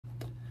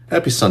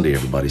Happy Sunday,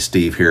 everybody.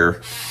 Steve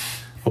here.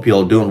 Hope you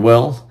all are doing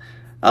well.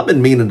 I've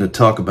been meaning to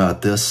talk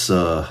about this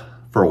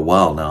for a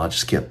while now. I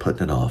just kept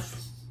putting it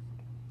off.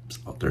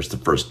 So there's the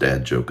first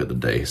dad joke of the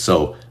day.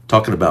 So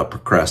talking about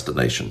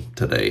procrastination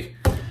today.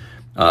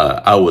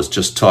 I was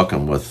just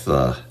talking with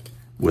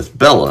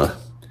Bella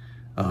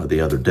the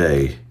other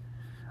day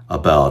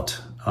about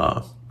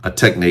a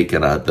technique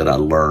that I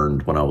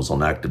learned when I was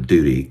on active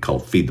duty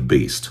called Feed the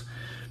Beast.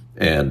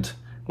 And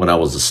when I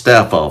was a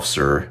staff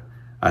officer,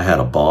 I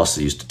had a boss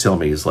that used to tell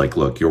me, he's like,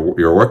 look,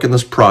 you're working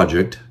this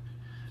project,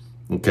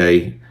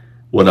 okay?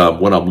 What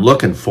I'm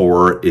looking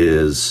for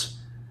is,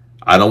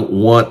 I don't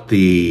want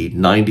the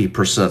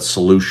 90%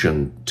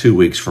 solution 2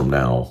 weeks from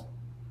now,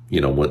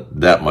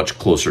 that much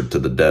closer to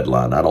the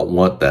deadline. I don't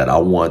want that. I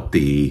want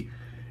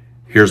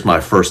here's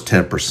my first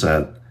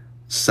 10%,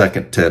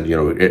 second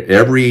 10,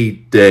 every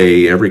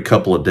day, every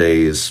couple of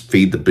days,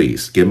 feed the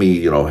beast. Give me,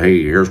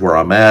 hey, here's where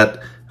I'm at.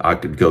 I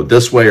could go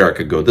this way or I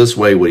could go this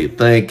way. What do you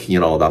think?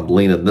 I'm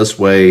leaning this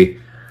way,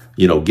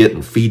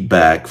 getting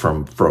feedback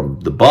from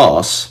the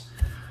boss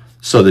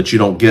so that you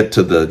don't get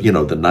to the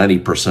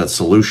 90%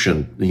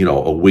 solution,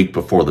 a week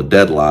before the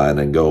deadline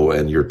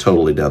and you're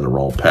totally down the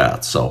wrong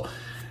path. So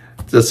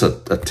that's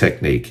a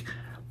technique,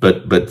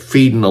 but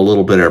feeding a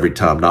little bit every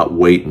time, not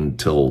waiting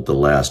till the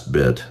last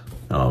bit.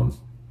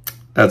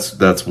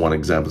 That's one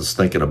example. I was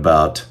thinking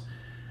about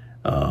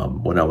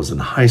when I was in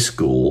high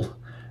school.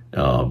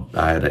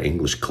 I had an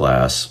English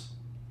class,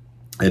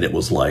 and it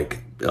was like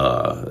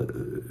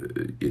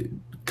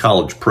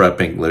college prep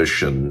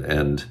English,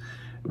 and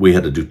we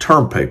had to do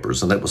term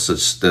papers, and this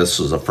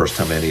was the first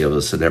time any of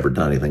us had ever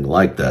done anything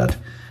like that.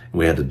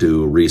 We had to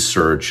do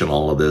research and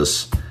all of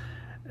this,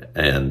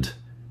 and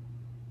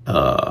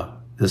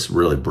this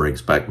really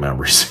brings back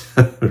memories.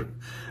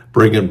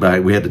 Bringing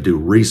back, we had to do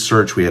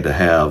research. We had to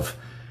have,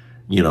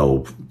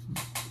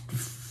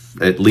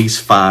 at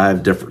least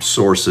 5 different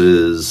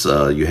sources.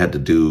 You had to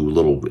do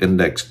little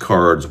index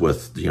cards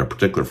with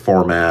particular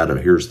format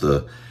of here's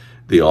the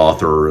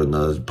author and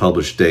the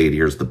published date,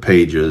 here's the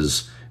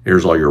pages,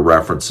 here's all your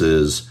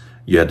references.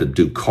 You had to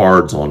do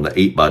cards on the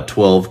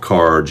 8x12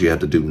 cards. You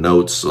had to do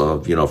notes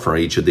of for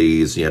each of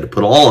these. You had to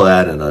put all of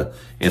that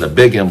in a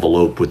big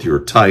envelope with your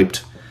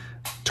typed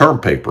term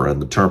paper,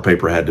 and the term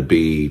paper had to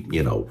be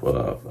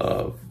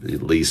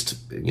at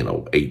least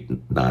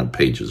 8-9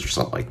 pages or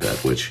something like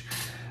that, which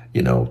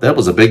that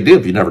was a big deal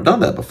if you'd never done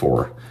that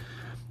before.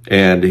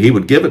 And he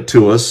would give it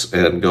to us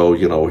and go,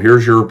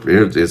 here's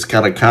it's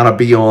kind of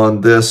be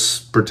on this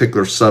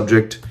particular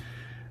subject.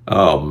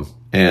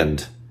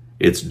 And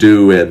it's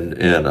due in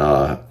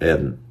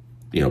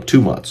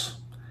 2 months.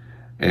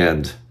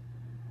 And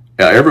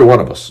every one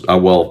of us,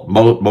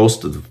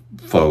 most of the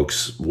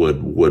folks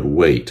would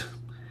wait.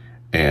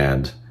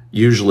 And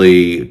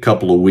usually a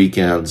couple of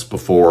weekends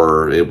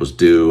before it was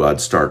due,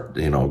 I'd start,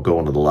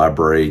 going to the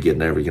library,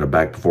 getting everything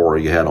back before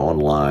you had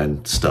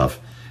online stuff.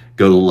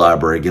 Go to the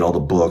library, get all the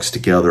books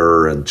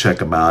together and check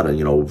them out,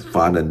 and,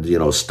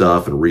 finding,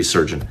 stuff and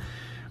researching.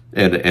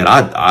 And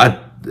I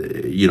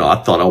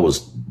thought I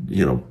was,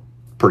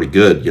 pretty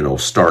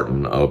good,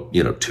 starting,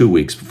 2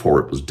 weeks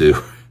before it was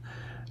due.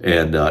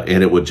 And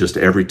it would just,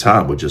 every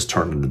time would just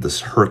turn into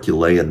this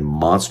Herculean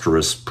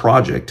monstrous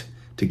project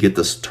to get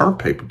this term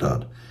paper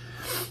done.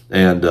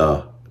 And,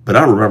 but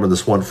I remember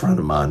this one friend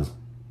of mine,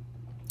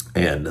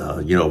 and,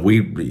 we,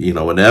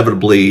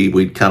 inevitably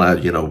we'd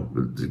kind of,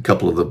 a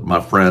couple of my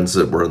friends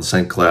that were in the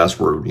same class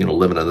were,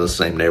 living in the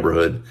same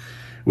neighborhood.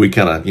 We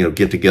kind of,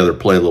 get together,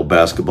 play a little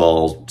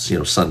basketball,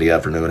 Sunday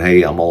afternoon.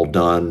 Hey, I'm all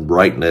done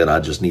writing it.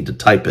 I just need to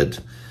type it,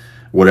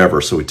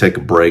 whatever. So we take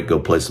a break, go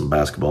play some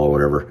basketball,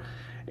 whatever.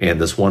 And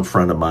this one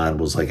friend of mine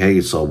was like,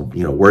 hey, so,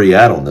 where are you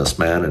at on this,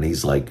 man? And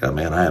he's like,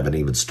 man, I haven't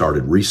even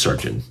started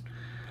researching.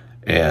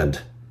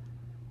 And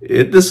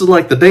this is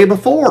like the day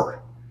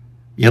before,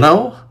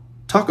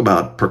 talk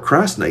about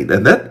procrastinate.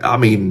 And that,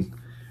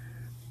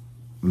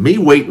 me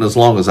waiting as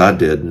long as I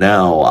did,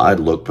 now I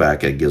look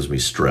back, it gives me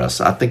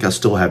stress. I think I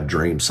still have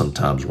dreams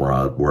sometimes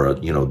where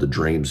the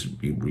dreams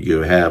you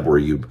have where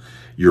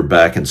you're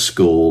back in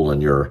school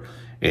and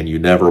you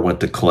never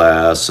went to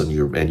class, and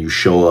you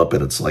show up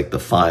and it's like the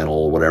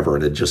final or whatever,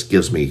 and it just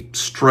gives me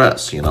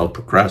stress,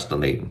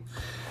 procrastinating.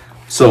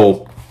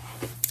 So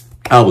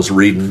I was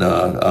reading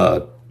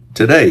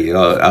today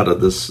out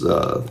of this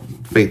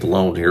Faith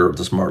Alone here,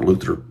 this Martin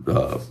Luther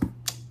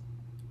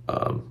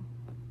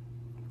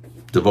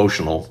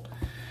devotional,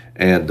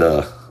 and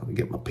let me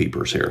get my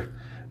peepers here.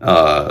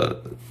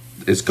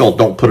 It's called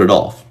 "Don't Put It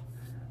Off."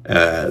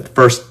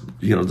 First,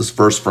 this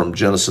verse from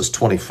Genesis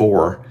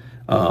 24.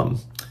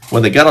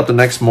 When they got up the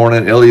next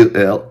morning,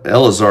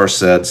 Eleazar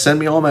said, "Send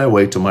me on my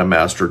way to my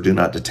master. Do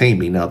not detain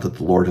me now that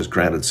the Lord has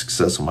granted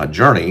success on my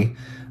journey.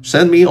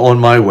 Send me on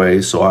my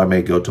way so I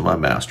may go to my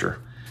master."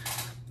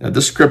 Now,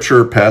 this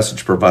scripture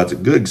passage provides a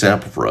good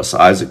example for us.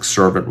 Isaac's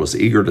servant was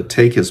eager to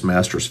take his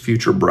master's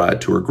future bride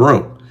to her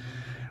groom.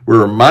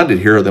 We're reminded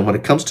here that when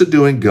it comes to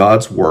doing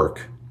God's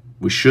work,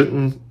 we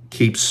shouldn't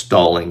keep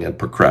stalling and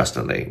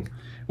procrastinating.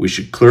 We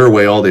should clear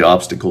away all the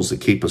obstacles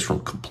that keep us from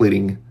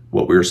completing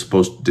what we are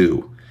supposed to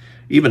do.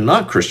 Even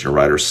non-Christian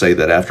writers say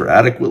that after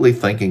adequately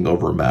thinking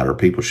over a matter,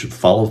 people should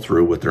follow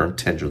through with their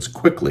intentions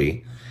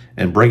quickly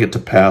and bring it to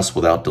pass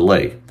without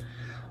delay.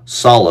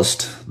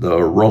 Sallust,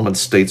 the Roman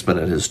statesman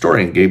and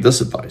historian, gave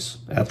this advice: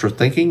 after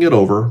thinking it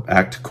over,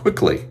 act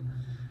quickly.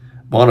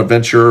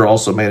 Bonaventure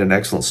also made an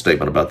excellent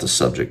statement about this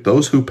subject.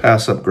 Those who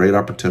pass up great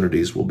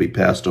opportunities will be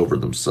passed over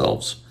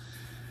themselves.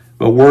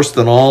 But worse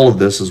than all of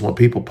this is when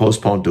people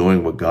postpone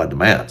doing what God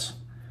demands.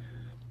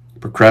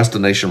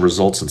 Procrastination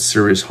results in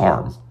serious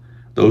harm.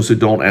 Those who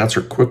don't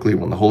answer quickly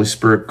when the Holy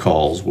Spirit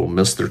calls will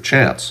miss their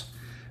chance.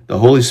 The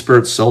Holy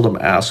Spirit seldom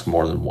asks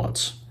more than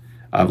once.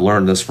 I've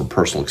learned this from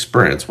personal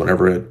experience.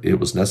 Whenever it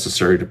was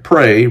necessary to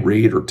pray,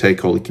 read, or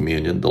take Holy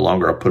Communion, the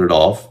longer I put it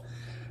off,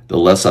 the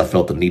less I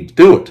felt the need to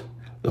do it.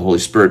 The Holy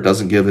Spirit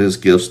doesn't give his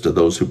gifts to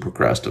those who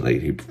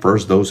procrastinate. He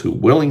prefers those who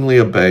willingly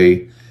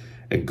obey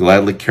and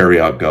gladly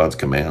carry out God's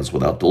commands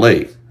without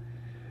delay.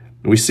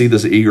 We see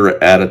this eager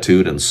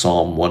attitude in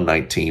Psalm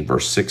 119,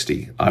 verse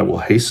 60. I will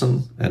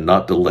hasten and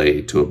not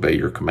delay to obey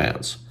your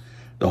commands.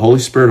 The Holy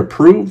Spirit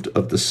approved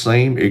of the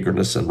same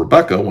eagerness in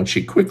Rebekah when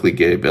she quickly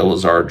gave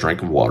Eleazar a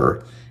drink of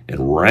water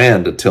and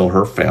ran to tell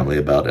her family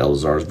about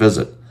Eleazar's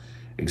visit.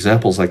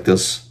 Examples like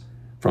this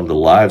from the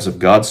lives of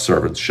God's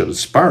servants should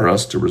inspire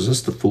us to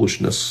resist the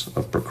foolishness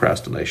of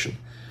procrastination.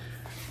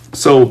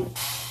 So,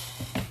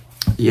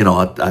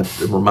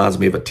 it reminds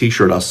me of a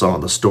T-shirt I saw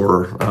in the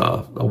store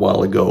a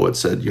while ago. It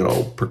said,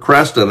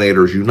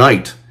 procrastinators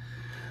unite,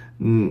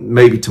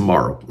 maybe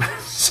tomorrow.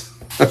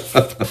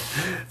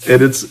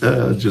 And it's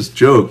just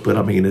joke, but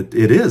I mean, it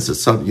is.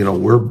 It's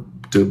something, we're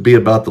to be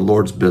about the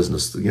Lord's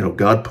business.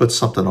 God puts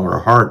something on our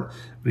heart.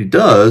 When he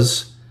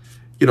does,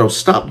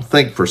 stop and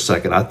think for a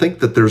second. I think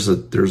that there's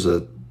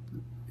a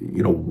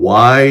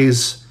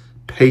wise,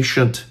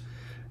 patient,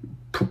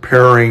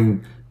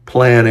 preparing,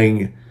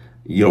 planning,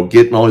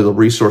 getting all the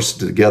resources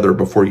together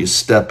before you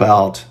step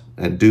out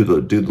and do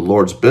the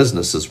Lord's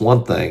business is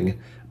one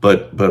thing.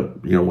 But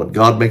when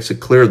God makes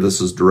it clear,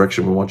 this is the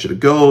direction we want you to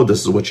go,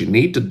 this is what you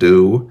need to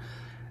do,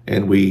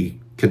 and we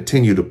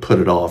continue to put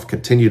it off,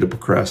 continue to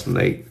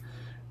procrastinate,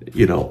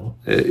 that's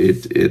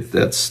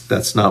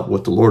not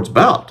what the Lord's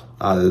about.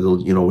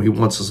 He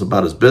wants us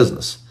about his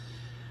business.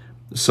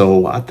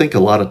 So I think a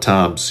lot of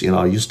times,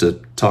 I used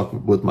to talk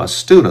with my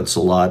students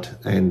a lot,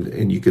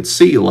 and you could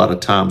see a lot of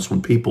times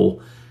when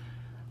people,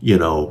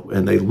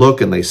 and they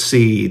look and they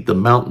see the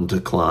mountain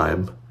to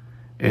climb,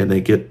 and they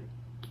get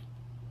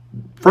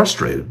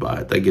frustrated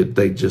by it.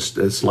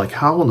 It's like,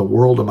 how in the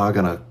world am I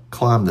going to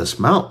climb this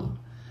mountain?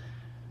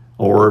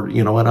 Or,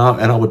 and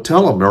I would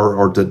tell them,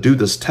 or to do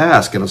this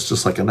task, and it's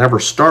just like I never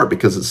start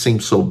because it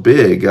seems so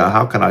big.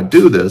 How can I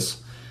do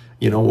this?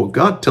 Well,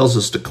 God tells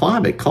us to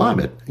climb it, climb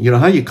it. You know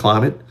how you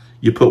climb it?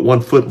 You put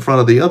one foot in front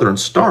of the other and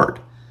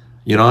start.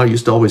 I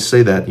used to always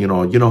say that,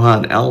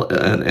 how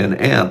an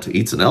ant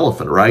eats an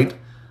elephant, right?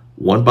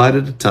 One bite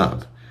at a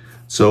time.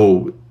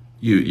 So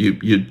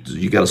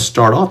you got to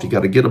start off. You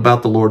got to get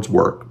about the Lord's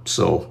work.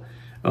 So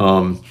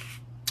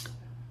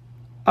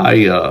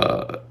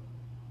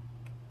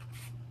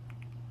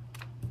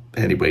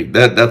anyway,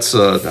 that's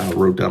I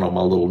wrote down on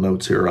my little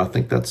notes here. I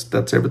think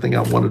that's everything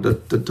I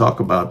wanted to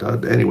talk about.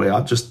 Anyway,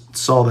 I just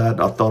saw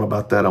that. I thought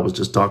about that. I was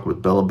just talking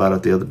with Bella about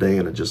it the other day,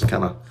 and it just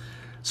kind of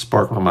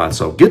sparked my mind.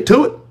 So get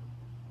to it.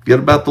 Get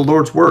about the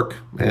Lord's work.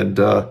 And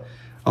I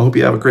hope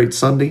you have a great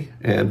Sunday,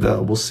 and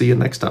we'll see you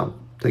next time.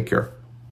 Take care.